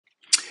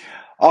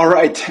All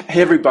right,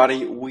 hey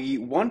everybody. We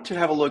want to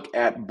have a look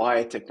at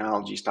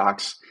biotechnology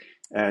stocks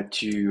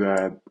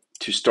to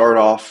start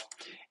off,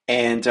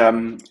 and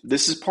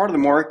this is part of the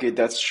market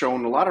that's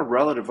shown a lot of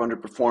relative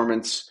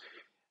underperformance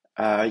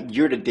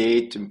year to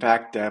date. In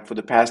fact, for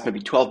the past maybe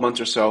 12 months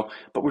or so,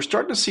 but we're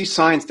starting to see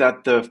signs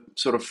that the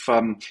sort of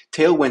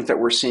tailwinds that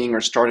we're seeing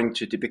are starting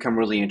to become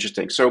really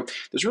interesting. So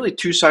there's really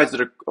two sides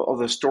of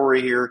the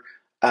story here.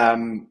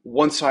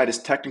 One side is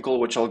technical,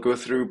 which I'll go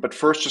through, but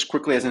first, just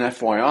quickly as an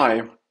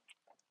FYI.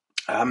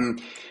 Um,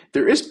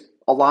 there is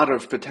a lot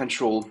of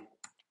potential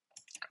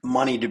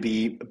money to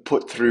be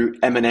put through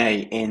M&A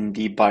in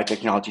the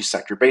biotechnology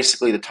sector.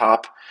 Basically, the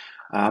top,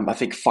 I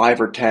think,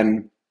 5 or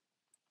 10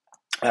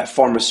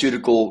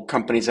 pharmaceutical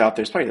companies out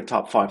there. It's probably the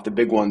top five, the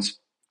big ones.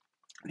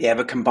 They have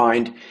a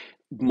combined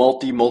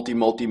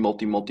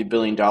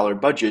multi-billion dollar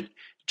budget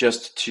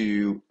just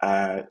to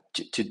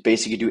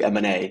basically do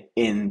M&A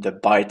in the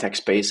biotech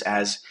space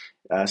as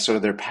sort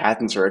of their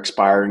patents are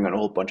expiring on a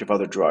whole bunch of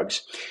other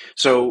drugs.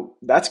 So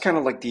that's kind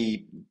of like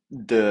the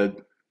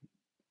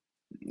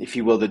if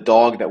you will, the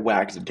dog that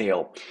wags the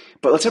tail.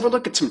 But let's have a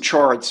look at some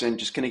charts and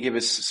just kind of give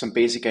us some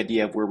basic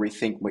idea of where we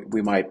think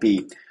we might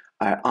be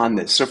on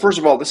this. So first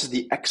of all, this is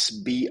the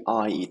XBI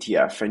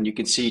ETF, and you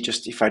can see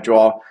just if I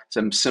draw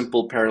some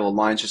simple parallel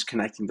lines, just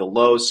connecting the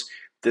lows,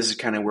 this is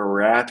kind of where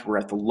we're at. We're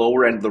at the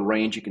lower end of the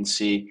range. You can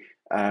see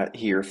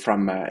here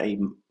from a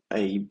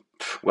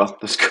well,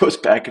 this goes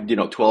back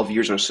 12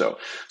 years or so.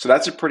 So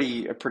that's a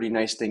pretty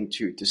nice thing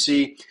to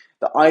see.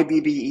 The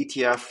IBB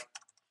ETF,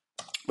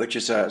 which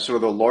is sort of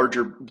the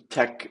larger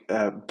tech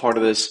part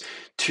of this,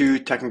 too,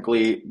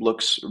 technically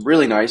looks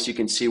really nice. You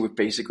can see we've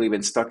basically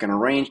been stuck in a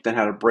range, then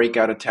had a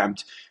breakout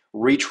attempt,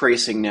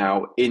 retracing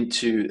now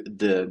into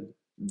the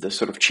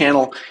sort of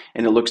channel,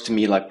 and it looks to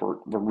me like we're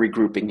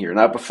regrouping here.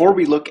 Now, before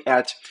we look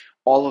at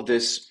all of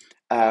this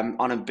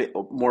on a bit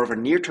more of a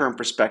near-term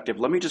perspective,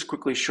 let me just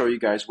quickly show you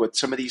guys what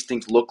some of these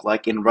things look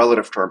like in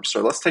relative terms.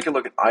 So let's take a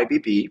look at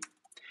IBB,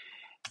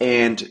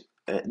 and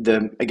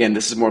again,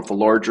 this is more of the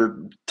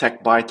larger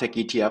biotech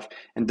ETF,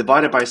 and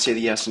divided by, say,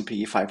 the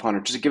S&P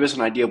 500, just to give us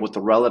an idea of what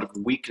the relative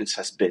weakness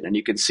has been. And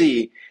you can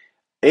see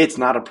it's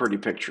not a pretty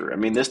picture. I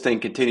mean, this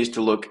thing continues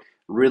to look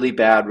really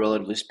bad,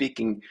 relatively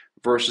speaking,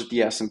 versus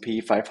the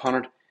S&P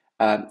 500.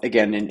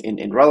 Again,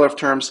 in relative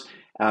terms,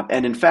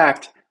 and in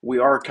fact, we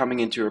are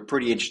coming into a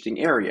pretty interesting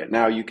area.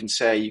 Now you can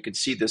see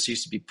this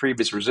used to be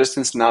previous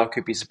resistance, now it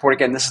could be support.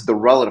 Again, this is the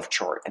relative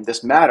chart, and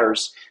this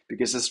matters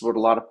because this is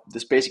what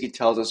this basically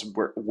tells us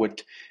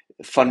what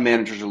fund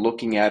managers are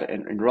looking at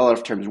in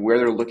relative terms, where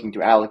they're looking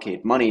to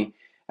allocate money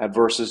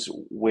versus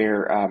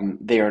where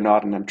they are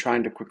not. And I'm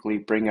trying to quickly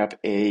bring up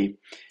a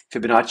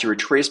Fibonacci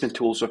retracement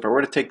tool. So if I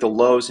were to take the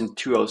lows in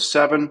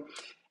 207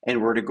 and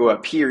we're to go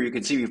up here, you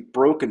can see we've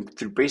broken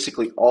through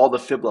basically all the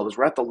fib levels.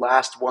 We're at the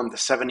last one, the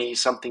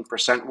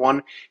 70-something%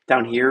 one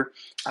down here,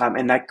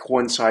 and that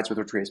coincides with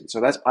retracement.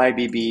 So that's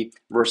IBB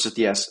versus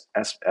the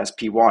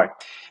SPY.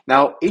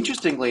 Now,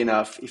 interestingly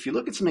enough, if you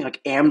look at something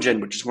like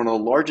Amgen, which is one of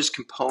the largest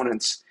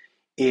components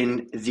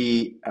in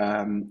the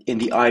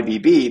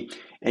IBB,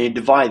 and you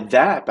divide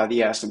that by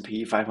the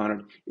S&P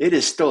 500, it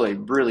is still a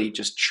really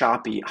just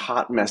choppy,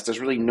 hot mess. There's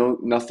really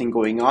nothing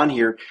going on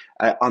here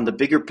on the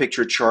bigger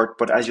picture chart,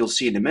 but as you'll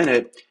see in a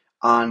minute,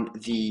 on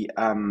the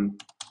on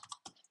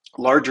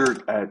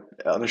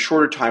the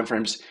shorter time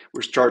frames,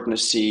 we're starting to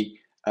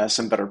see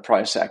some better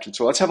price action.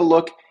 So let's have a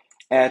look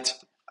at,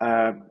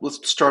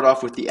 let's start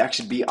off with the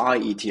XBI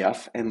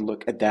ETF and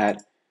look at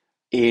that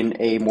in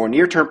a more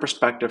near-term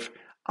perspective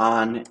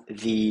on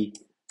the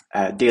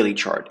daily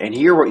chart. And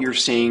here what you're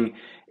seeing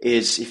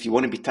is, if you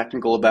want to be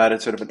technical about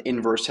it, sort of an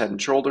inverse head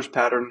and shoulders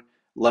pattern,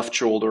 left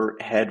shoulder,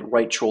 head,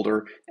 right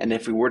shoulder. And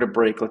if we were to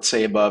break, let's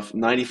say, above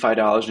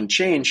 $95 and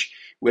change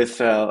with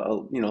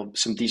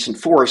some decent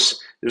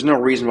force, there's no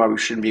reason why we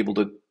shouldn't be able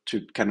to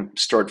kind of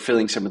start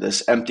filling some of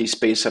this empty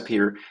space up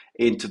here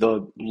into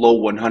the low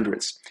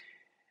 100s.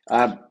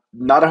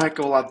 Not a heck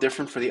of a lot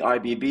different for the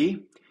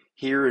IBB.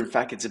 Here, in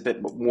fact, it's a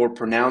bit more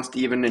pronounced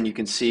even, and you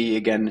can see,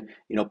 again,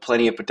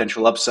 plenty of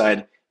potential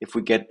upside. If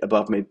we get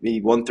above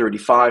maybe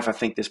 135, I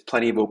think there's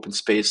plenty of open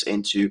space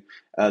into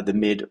the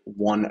mid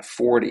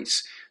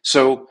 140s.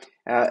 So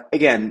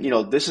again,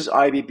 this is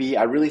IBB.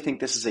 I really think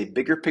this is a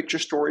bigger picture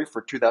story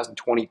for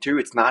 2022.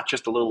 It's not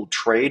just a little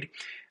trade.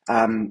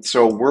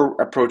 So we're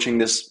approaching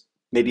this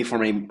maybe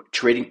from a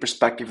trading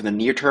perspective in the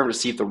near term to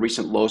see if the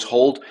recent lows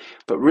hold,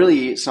 but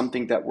really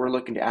something that we're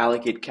looking to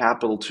allocate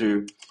capital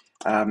to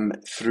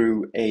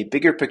through a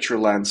bigger picture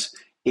lens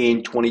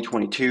in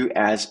 2022,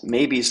 as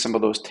maybe some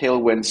of those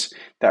tailwinds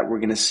that we're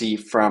going to see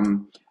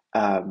from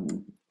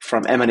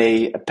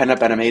M&A,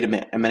 pent-up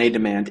M&A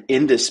demand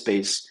in this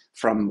space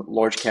from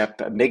large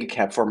cap, mega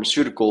cap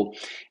pharmaceutical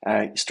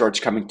starts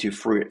coming to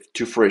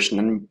fruition.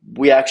 And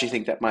we actually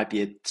think that might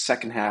be a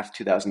second half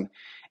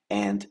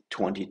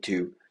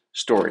 2022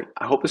 story.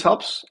 I hope this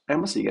helps, and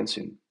we'll see you again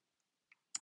soon.